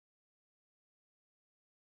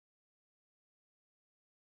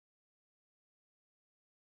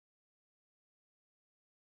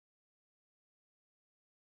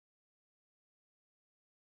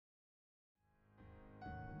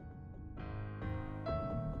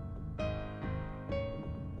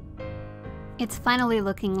It's finally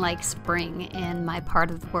looking like spring in my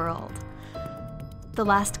part of the world. The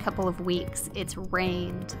last couple of weeks, it's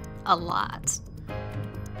rained a lot.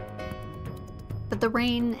 But the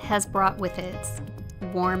rain has brought with it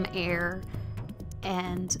warm air,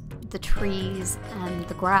 and the trees and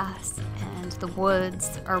the grass and the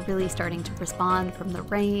woods are really starting to respond from the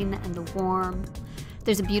rain and the warmth.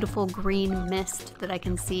 There's a beautiful green mist that I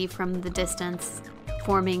can see from the distance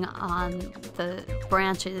forming on the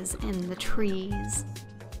branches in the trees.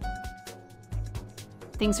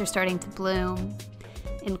 Things are starting to bloom,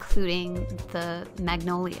 including the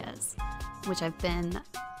magnolias, which I've been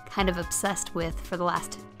kind of obsessed with for the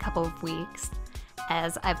last couple of weeks,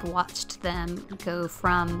 as I've watched them go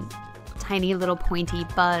from tiny little pointy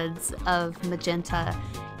buds of magenta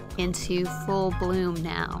into full bloom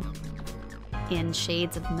now, in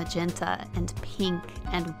shades of magenta and pink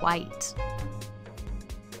and white.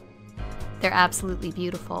 They're absolutely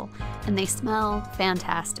beautiful, and they smell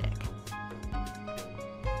fantastic.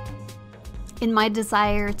 In my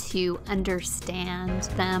desire to understand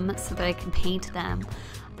them so that I can paint them,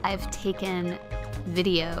 I've taken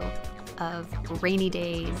video of rainy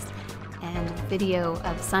days and video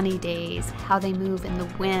of sunny days, how they move in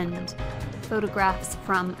the wind, photographs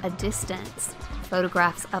from a distance,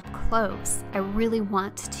 photographs up close. I really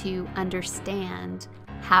want to understand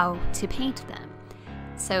how to paint them.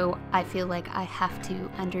 So I feel like I have to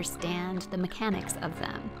understand the mechanics of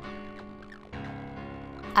them.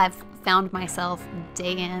 I've found myself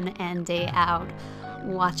day in and day out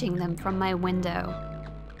watching them from my window.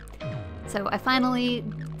 So I finally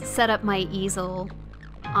set up my easel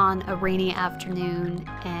on a rainy afternoon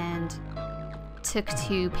and took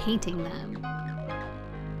to painting them.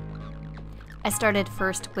 I started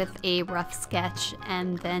first with a rough sketch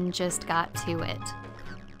and then just got to it.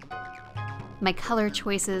 My color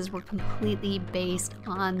choices were completely based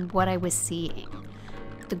on what I was seeing.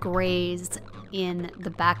 The grays in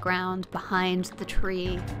the background behind the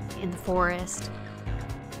tree in the forest,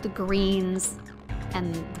 the greens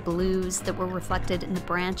and the blues that were reflected in the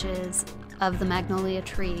branches of the magnolia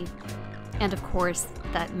tree, and of course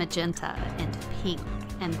that magenta and pink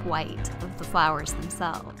and white of the flowers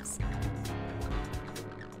themselves.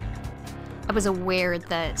 I was aware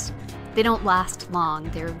that they don't last long,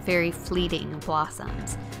 they're very fleeting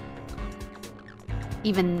blossoms.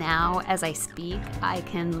 Even now, as I speak, I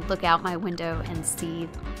can look out my window and see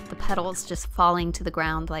the petals just falling to the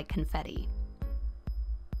ground like confetti.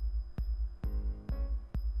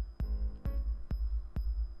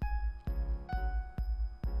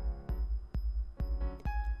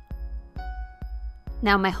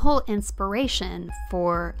 Now, my whole inspiration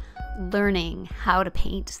for learning how to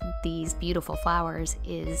paint these beautiful flowers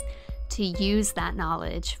is to use that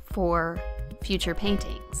knowledge for future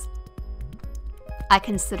paintings. I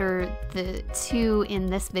consider the two in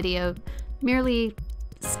this video merely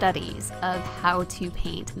studies of how to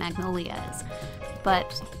paint magnolias,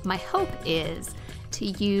 but my hope is to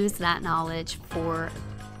use that knowledge for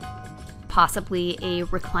possibly a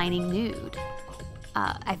reclining nude.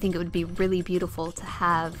 I think it would be really beautiful to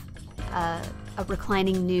have a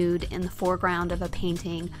reclining nude in the foreground of a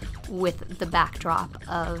painting with the backdrop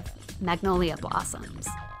of magnolia blossoms.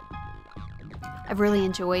 I've really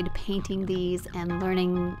enjoyed painting these and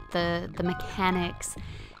learning the mechanics,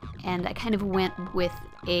 and I kind of went with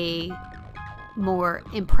a more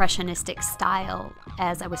impressionistic style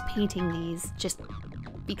as I was painting these, just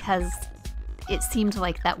because it seemed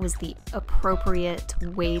like that was the appropriate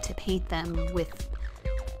way to paint them with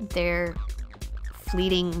their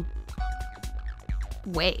fleeting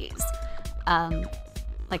ways.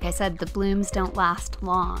 Like I said, the blooms don't last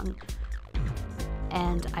long,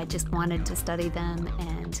 and I just wanted to study them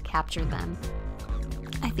and capture them.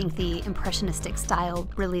 I think the impressionistic style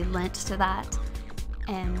really lent to that,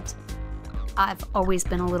 and I've always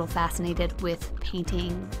been a little fascinated with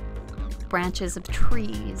painting branches of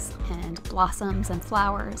trees and blossoms and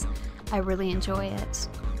flowers. I really enjoy it,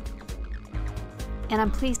 and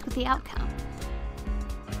I'm pleased with the outcome.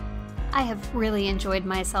 I have really enjoyed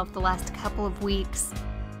myself the last couple of weeks,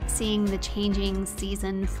 seeing the changing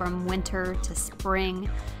season from winter to spring.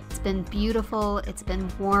 It's been beautiful, it's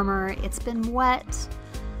been warmer, it's been wet,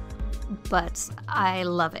 but I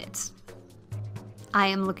love it. I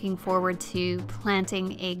am looking forward to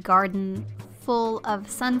planting a garden full of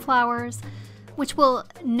sunflowers, which will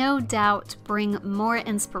no doubt bring more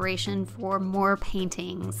inspiration for more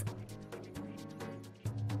paintings.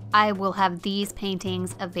 I will have these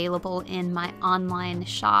paintings available in my online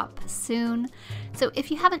shop soon, so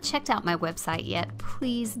if you haven't checked out my website yet,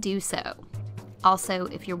 please do so. Also,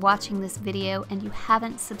 if you're watching this video and you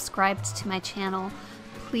haven't subscribed to my channel,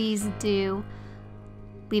 please do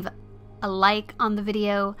leave a like on the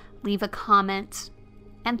video, leave a comment,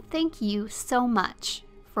 and thank you so much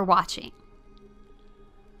for watching.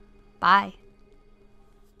 Bye.